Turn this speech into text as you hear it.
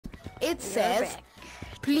It says,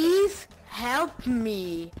 please help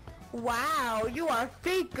me. Wow, you are a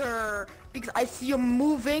faker. Because I see you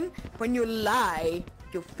moving when you lie,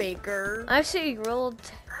 you faker. I see Gorilla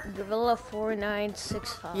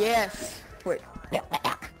 4965. Yes. Wait.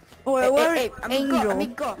 Where Angel?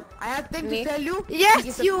 Amigo, I have things to tell you. Yes,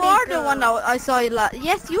 He's a you are the faker. one I saw you last.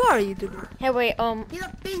 Yes, you are a YouTuber. Hey, wait, He's a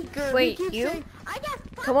faker. Wait, He keeps you? saying, I got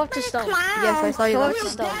Come up to fucked stone. by a clown. Yes, I saw you Come last. up to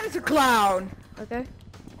Your stone. dad is a clown. Okay?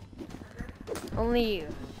 Only you.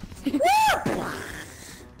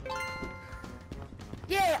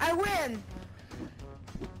 Yeah, I win.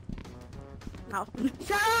 No.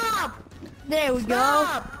 Shut up. There we go.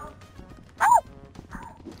 Stop.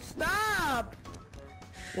 Stop.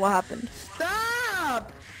 What happened?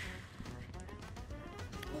 Stop.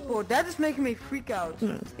 Oh, that is making me freak out.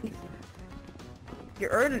 You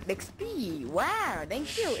earned XP. Wow,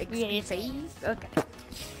 thank you, XP Yeah, face. Okay.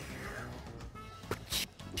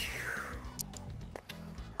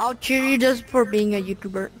 I'll cheer you just for being a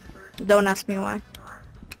YouTuber. Don't ask me why.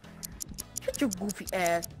 Shut your goofy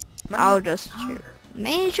ass. I'll just cheer.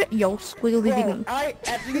 Man, shut yo squiggly Bro, diggly.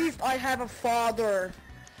 at least I have a father.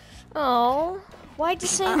 Oh, why'd you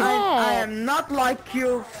say I that? am not like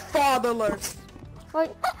you fatherless. Why'd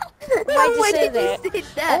you Why say did that? you say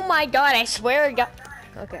that? Oh my god, I swear to God.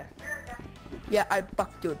 Okay. Yeah, I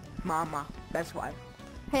fucked your mama. That's why.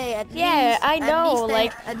 Hey, at Yeah, least, I know,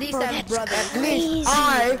 like, at least bro, I have that's brother. At crazy. least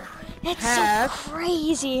I That's have. so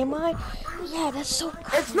crazy. Am I? Yeah, that's so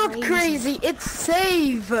crazy. It's not crazy. It's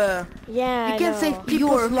save. Yeah, You can save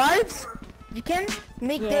people's lives. You can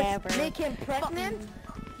make Yeah, bro. make him pregnant.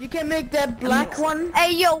 You can make that black one.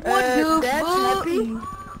 Hey, yo, what do? That's happy.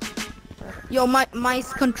 Yo, my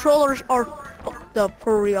controllers are fucked up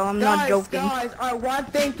for real. I'm not joking. Guys, I one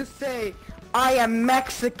thing to say. I am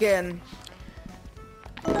Mexican.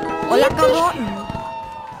 Hola, cabrón.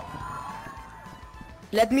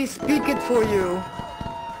 Let me speak it for you.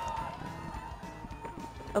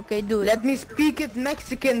 Okay, do it. Let me speak it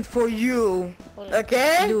Mexican for you.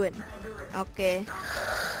 Okay? Do it. Okay.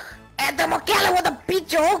 Esta moquela with a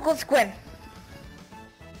pinche ojos, Gwen.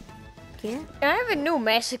 Okay. I have a new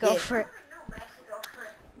Mexico Yeah. for.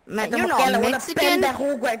 Man, you're not Mexican. Mother,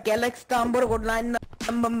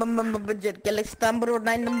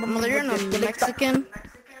 you're not Mexican.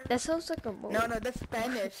 That sounds like a movie. No, that's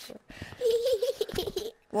Spanish.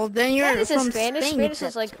 Well, then you're That is from in Spanish. Spain. Spanish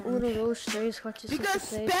is like uno, dos, tres, cuatro, cinco, Because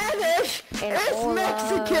seis. Spanish And is hola.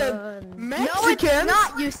 Mexican. No, it's Mexicans,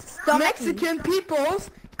 not. You stomach. Mexican peoples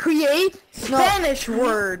create Spanish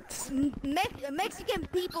words. Mexican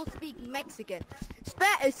people speak Mexican.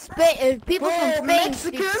 People from Spain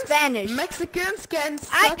Mexicans, speak Spanish. Mexicans can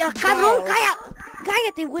Ay, suck cabrón, balls.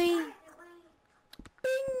 cállate, güey.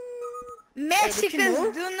 Mexicans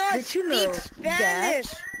know? do not Did you speak know Spanish.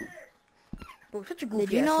 Bro, such a goofy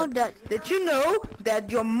Did you know ass. that? Did you know that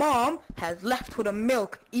your mom has left with the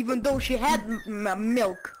milk, even though she had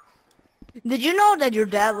milk? Did you know that your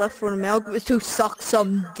dad left for milk was to suck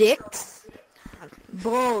some dicks?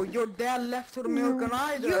 Bro, your dad left with the milk and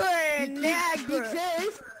either. You're a He nagger.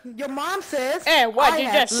 says, your mom says, Hey, what I did you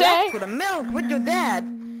have just left say? with the milk with your dad.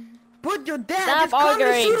 Put your dad Stop just commit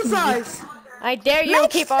arguing. suicides. I dare you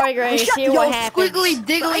keep arguing and Shut see your what happens. squiggly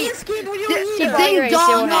diggly. Science kid, what you Keep mean? arguing and see what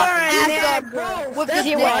Ding-dong, happens. your ass up, Bro, with that's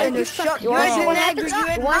this why dick. you suck You wanna see balls. what happens? You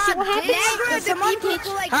wanna see what happens? Someone teach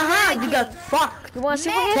like Haha, you got fucked. You wanna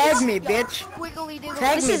see what Tag happens? me, bitch. squiggly diggly.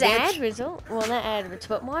 Tag This me, is bitch. adverts. Well, not adverts,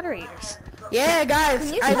 but moderators. Yeah,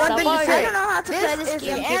 guys, I stop want to arguing? say, I don't know how to play this is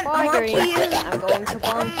game. the Keep end arguing. monkey. I'm going to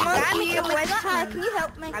bomb you. Can you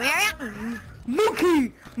help me?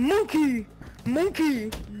 Monkey, monkey,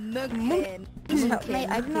 monkey. Please help me.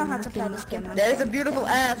 I don't know how to play this game. There's a beautiful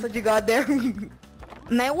ass that you got there.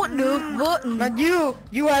 Man, what the button? But you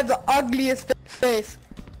have the ugliest face.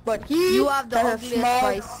 But You have the has a ugliest small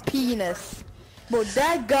face. penis. But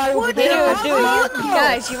that guy over What there Dude, has dude, small you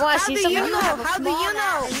guys, you wanna How see do something? you know? How do you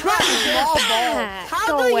know? Ah, How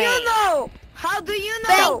go do away. you know? How do you know?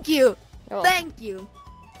 Thank you. Oh. Thank you.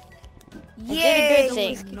 I did a good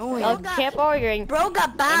thing. Annoying. I kept arguing. Bro got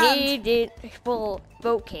And banned. he did full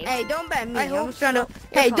vote came. Hey, don't ban me. I I hope was trying to.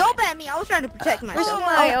 You're Hey, fine. don't ban me. I was trying to protect myself. Oh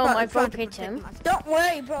my, oh, I my was trying vote to hit protect him. myself. Don't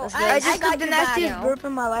worry, bro. That's I nice. just got the Bad nastiest stuff. burp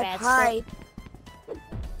in my life. Bad Hi.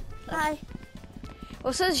 Hi.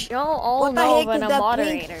 Well, since y'all all What the know heck that is I'm that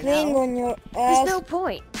moderator pink thing now, on your there's ass? no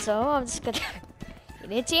point. So I'm just gonna. You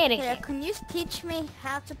didn't see anything. Here, can you teach me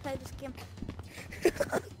how to play this game?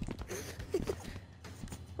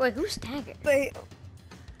 Wait, who's Taggart? Wait.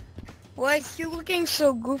 Why is you looking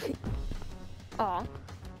so goofy? Oh,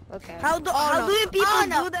 okay. How do you people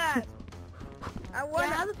do that? I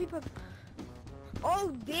wonder how do people.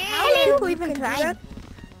 Oh damn! How do you even can do climb? that?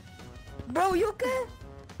 Bro, you can.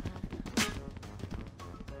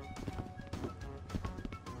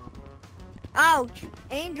 Ouch!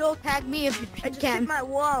 Angel, tag me if you I just can. hit my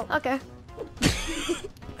wall. Okay.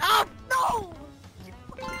 Oh no!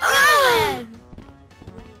 Ah!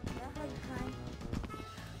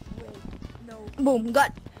 Boom!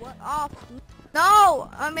 Got What off? no!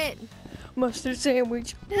 I mean, Mustard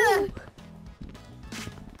sandwich.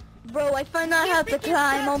 Bro, I found out how to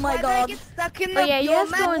climb. Oh my god. Oh yeah, you have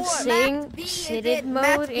to go in Max B, is seated it?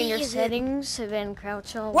 Max mode B, in your is it? settings and then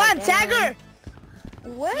crouch all the one way down. tagger.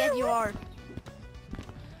 Where? Yes, you are.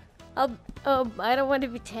 I don't want to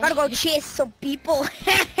be tagged. Gotta go chase some people.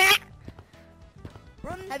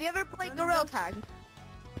 Have you ever played Gorilla Tag?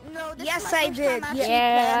 No, this Yes, is my I first did. time actually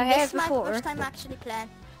Yeah, playing. I This have is my before. first time actually playing.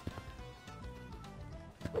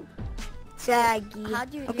 Taggy. How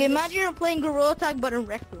do you do Okay, this? imagine you're playing Gorilla Tag but in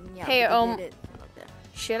Rec Room. Yeah, Hey, we did it.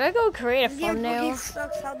 Should I go create a thumbnail?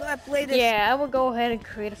 Sucks. How do I play this? Yeah, I will go ahead and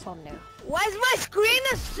create a thumbnail. Why is my screen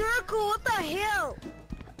a circle? What the hell?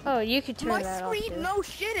 Oh, you could turn My that off screen, too. no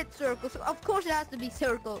shit, it's circle. So of course it has to be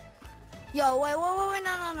circle. Yo, wait,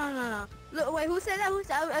 no. Look, wait, who said that? Who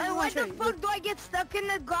said that? Why the fuck do I get stuck in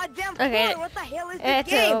the goddamn Okay, floor? What the hell is this It's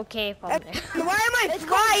game? an okay thumbnail. Why am I It's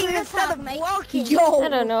called flying Gorilla instead Tag, of mate. walking? I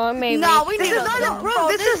don't know, maybe. No, we This need is a not a bro. bro,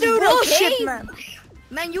 This this is is bullshit, okay. man.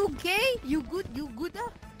 Man, you gay? You good? You good?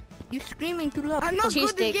 You screaming too loud. I'm not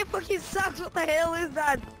Cheese good. This stick. game fucking sucks. What the hell is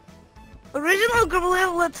that? Original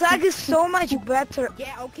Gorilla Tag is so much better.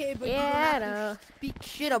 Yeah, okay, but Yeah, you I don't have know. to speak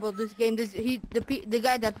shit about this game. The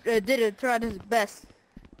guy that did it tried his best.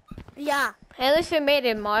 Yeah. At least we made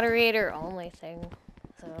a moderator only thing.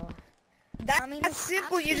 So That's I mean, that's it's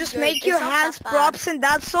simple. You actually just good. make It's your not hands that bad. props and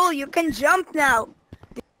that's all. You can jump now.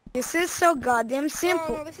 This is so goddamn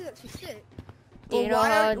simple. No, this is actually sick. do you know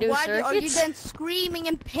how to do why are you circuits? then screaming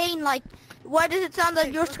in pain like? Why does it sound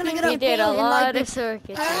like you're screaming in We pain? did a and lot like of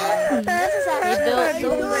circuits. This is We actually built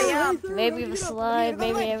good. those, maybe the slide,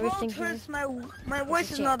 maybe everything. My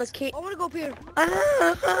voice is not okay. I wanna go up here.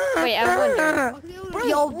 Wait, I'm wondering. Bro,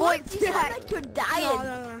 Yo, what? boy, You sound like you're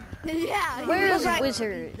dying. Yeah. Where's like,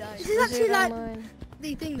 Wizard? This Is is actually Wizard like online?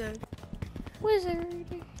 the thing there. Wizard.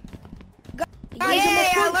 Yay,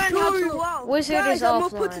 I learned how to walk. Wizard is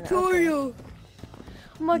offline. Okay.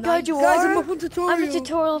 Oh my god, you Guys, are? I'm up on tutorial. I'm a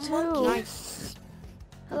tutorial too. Nice.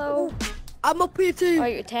 Hello. I'm up here too. Oh,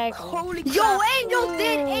 you tagged me. Holy Yo, Angel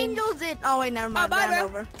did! Angel did! Oh wait, never mind. bye, Ran bro.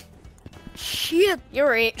 over. Shit! You're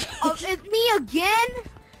right. Oh, it's me again?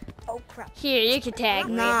 Oh crap. Here, you can tag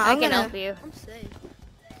me. Nah, I I'm can gonna- help you. I'm safe.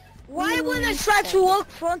 Why when I try to walk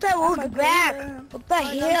front, I walk back? What the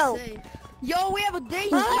hell? Yo, we have a danger.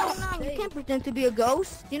 Ah. No, you can't pretend to be a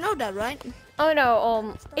ghost. You know that, right? Oh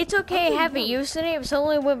no, it's okay having username. It's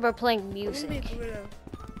only when we're playing music.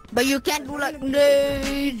 But you can't do like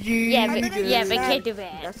lazy. Yeah, but can't do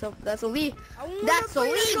that. That's illegal. That's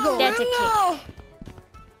illegal. That's a kick.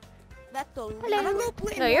 That's illegal. Hello.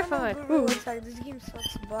 No, you're fine. This game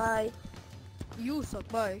sucks. Bye. You suck.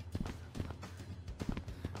 Bye.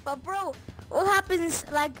 But bro, what happens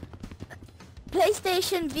like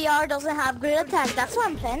PlayStation VR doesn't have Gorilla Tag? That's why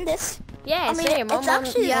I'm playing this. Yeah, I mean, same. it's I'm on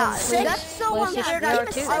actually Yeah, sick. that's so PlayStation unfair. VR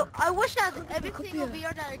That too. I wish that every single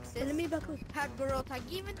VR that exists had Gorilla Tag,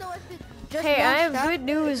 even though if it just Hey, I launched have out, good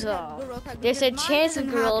news it had though. Gorilla Tag, There's a because mine chance of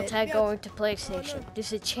doesn't have Gorilla it. Tag going to PlayStation.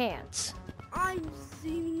 There's a chance.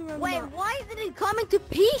 Wait, why did it come into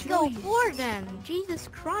Pico 4 then? Jesus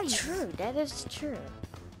Christ. True, that is true.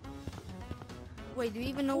 Wait, do you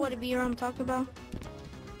even know what a VR I'm talking about?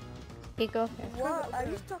 Pico. What? Are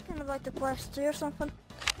you talking about the Quest 3 or something?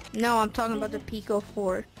 No, I'm talking about the Pico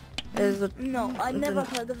 4. No, I never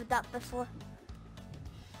heard of that before.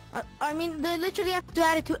 I mean, they literally have to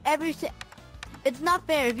add it to every... It's not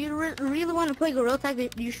fair. If you really want to play Gorilla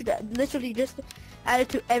Tag, you should literally just add it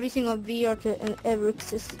to every single VR to ever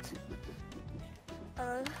exist.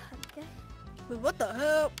 Okay. Wait, what the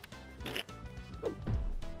hell?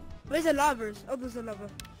 Where's the lovers? Oh, there's a lover.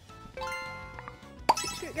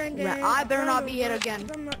 I better not be here again.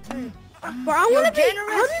 But I You're want to be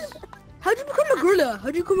generous. How'd you become a gorilla?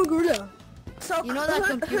 How'd you become a gorilla? So You know that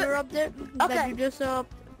computer up there that Okay. you just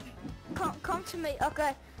come to me.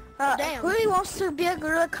 Okay. Damn. Who wants to be a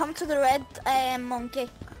gorilla? Come to the red monkey.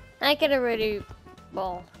 I can already,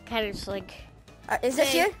 well, kind of just like, Is this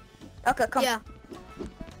Hey. you? Okay, come. Yeah.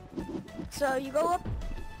 So you go up.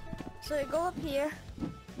 So you go up here,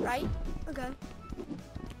 right? Okay.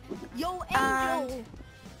 Yo, And Angel.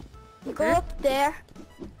 you go up there.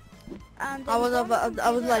 And I was then go on the I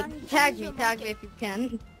was computer like, and you tag choose me your if monkey. you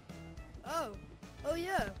can. Oh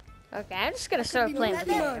yeah. okay, I'm just gonna start playing the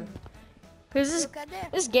game. Because Look at there.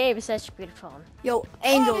 this game is such beautiful. Yo,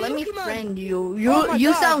 Angel, Oh, let me Monkey Man. friend you. Oh my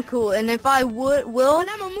You God. sound cool, and if I will, And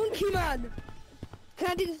I'm a monkey man.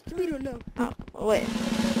 Can I do this speed or no? wait.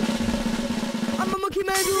 I'm a monkey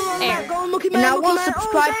man. There. Go monkey man. And I monkey will man.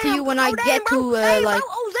 subscribe to damn. you when I damn, get bro. to Hey, like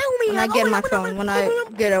zoom me. when I get my phone. When I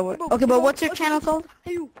get over. Okay, but what's your channel called?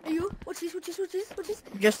 Hey you. What's this? What's this?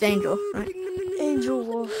 Just Angel. Right? Angel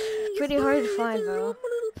Wolf. Pretty hard to find, bro.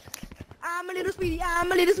 I'm a little speedy.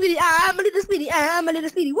 I'm a little speedy. I'm a little speedy. I'm a little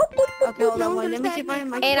speedy. Whoop, whoop, whoop, Okay, hold whoop. on. Wait, let me see if I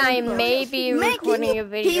And I may be Making recording a it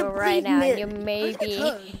video right now. You may be.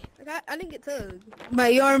 I didn't get tugged.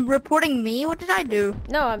 But you're reporting me? What did I do?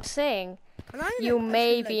 No, I'm saying And I you like-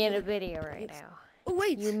 may actually be like in a it. video right now. Oh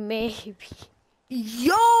wait. You may be.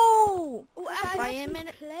 Yo! Oh, If I am in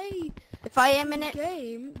it, play if I am in it,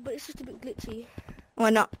 game, but it's just a bit glitchy. why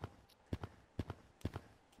not?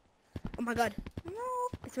 Oh my god. No.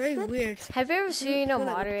 It's very weird. Have you ever seen a feel like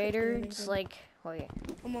it's moderator? clicking It's like, oh yeah.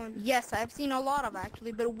 Come on. Yes, I've seen a lot of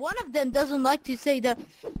actually, but one of them doesn't like to say that.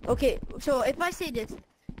 Okay, so if I say this,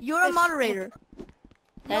 you're a Yes. moderator.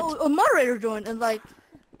 No, a moderator joined, and like,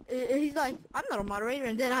 he's like, I'm not a moderator,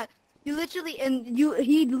 and then he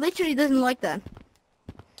literally doesn't like that.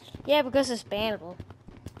 Yeah, because it's bannable.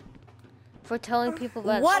 For telling people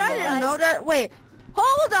that. What? I someone- didn't know that. Wait,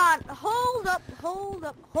 hold on, hold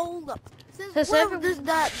up. Since Does where every- did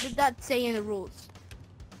that say in the rules?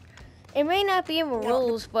 It may not be in the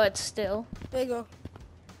rules, but still. There you go.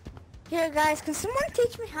 Here, guys, can someone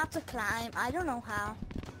teach me how to climb? I don't know how.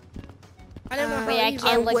 I don't know how Wait, I you-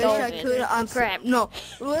 can't let wish go of I it. could. Crap. No,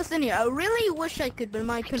 listen here. I really wish I could, but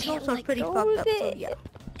my controls are let pretty go fucked of up. So it. yeah,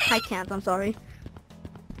 I can't. I'm sorry.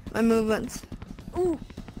 My movements. Ooh.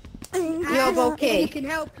 You're okay. We can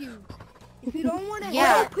help you. If you don't want to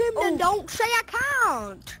Yeah. help him, then don't say I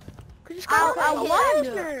can't. I want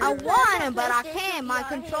Listener. to, but I PlayStation can't. My VR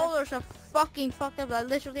controllers are fucking fucked up. I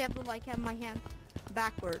literally have to like have my hand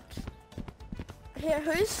backwards. Here,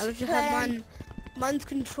 who's I literally playing? Man's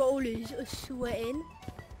controllers are sweating.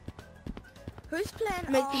 Who's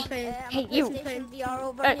playing Make on them play. Hey, you. PlayStation VR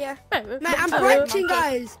over here? Man, I'm branching,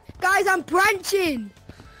 guys. Guys, I'm branching.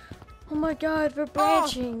 Oh my god, we're Oh,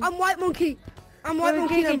 branching. I'm white monkey. I'm white You're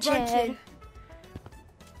monkey and I'm Giga Chad. branching.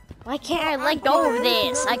 Why can't I let go of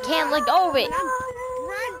this? I can't let go of it. I'm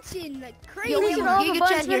branching like crazy. Yo, Look at all the Giga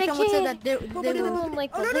buttons Chat here. for the Someone said kid. that they Boom,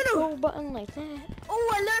 like the Oh, no, no, let no. go button like that.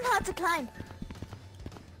 Oh, I learned how to climb.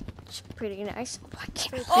 It's pretty nice. Why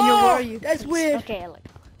can't And where are you? That's weird. Okay, look.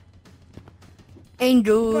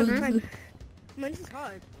 Angels. Man, this is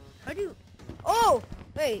hard. How do you... Oh,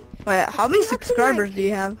 wait. Wait, how many subscribers do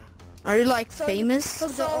you have? Are you like So- famous?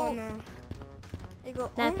 Oh, no. You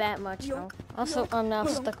go, Not that much, no. Also, I'm now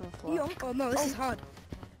stuck on the floor. Oh, no, this is hard.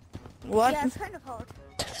 What? Yeah, it's kind of hard.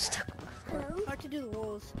 Stuck on the floor. Hard to do the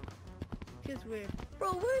walls. Feels weird.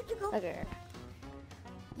 Bro, where'd you go? Okay.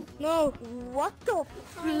 No. What the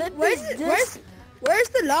flip Where's is it? this? Where's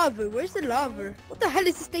the lava? Where's the lava? What the hell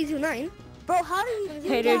is this Daisy 9? Bro, how do you do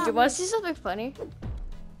Hey, dude, that? you want to see something funny?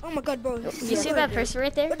 Oh my god, bro. You see that person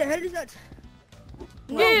right there? What the hell is that?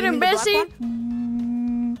 Get him, Bessie!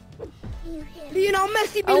 You know,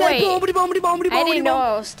 Messi be Oh, like, wait. bombity, bombity, bombity, I didn't know bombity,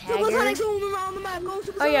 I was Supersonic tagged. zoom around the map, go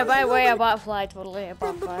Oh yeah, by the way, I supersonic bought Fly, totally. I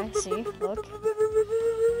bought Fly. See? Look.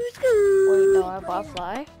 Wait, zoom. no, I bought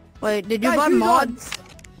Fly. Wait, did you Guys, buy who's mods?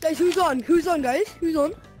 Guys, who's on? Who's on, guys? Who's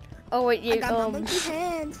on? Oh wait, I you got my monkey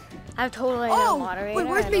hands. I'm totally Oh, not a moderator. wait,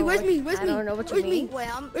 where's I me? don't Where's know me? what- Where's I me? don't know what you Where's me? mean.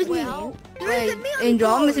 Well, Where's me? Wait, Angel,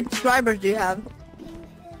 how many subscribers do you have?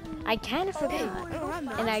 I kind of forgot, I don't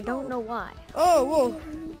have and I don't know why. Oh, whoa.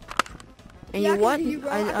 And Yeah, you I can what? hear you,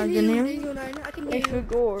 bro. I can didn't hear. Daisy 09. I can hear you.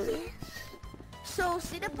 forgot. So,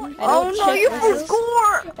 see the point? I Oh don't no, check you my-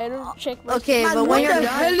 forgot! I don't check my. Okay, Man, but what when you're the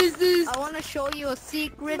done, hell is this? I want to show you a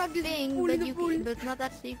secret Mag is thing fully that you full. can, but it's not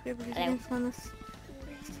that secret because Hello. it's on us.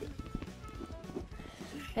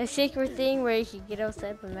 A secret thing where you can get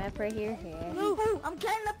outside the map right here. Yeah. No. I'm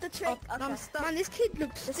climbing up the tree. Okay. I'm stuck. Man, this kid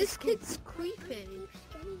looks... This kid's creepy.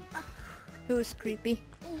 Who's creepy?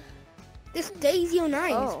 This Daisy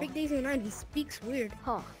 09. Oh. This big Daisy 09. He speaks weird.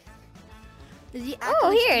 Huh. Does he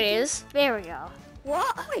Oh, here it is. There we go.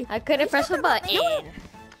 What? I couldn't press the button.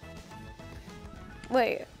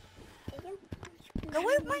 Wait. No,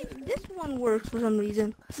 wait, this one works for some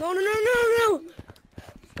reason. No, no, no, no, no.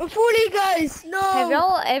 I'm fully, guys. No. Have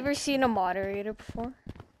y'all ever seen a moderator before?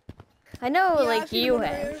 I know, Yeah, like I've seen you a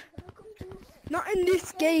moderator. have. Not in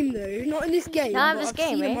this game, though. Not in this game. Not in but this I've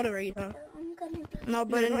game, seen a eh? moderator. No,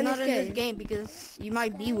 but No, not in this game because you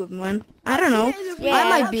might be with one. I don't know. Yeah,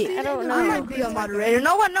 I might be. I don't I know. might be a moderator.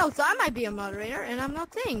 No one knows. So I might be a moderator, and I'm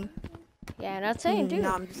not saying. Yeah, not saying, dude.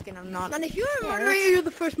 No, I'm just kidding. I'm not. And if you're a Yeah, moderator, you're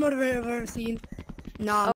the first moderator I've ever seen. No,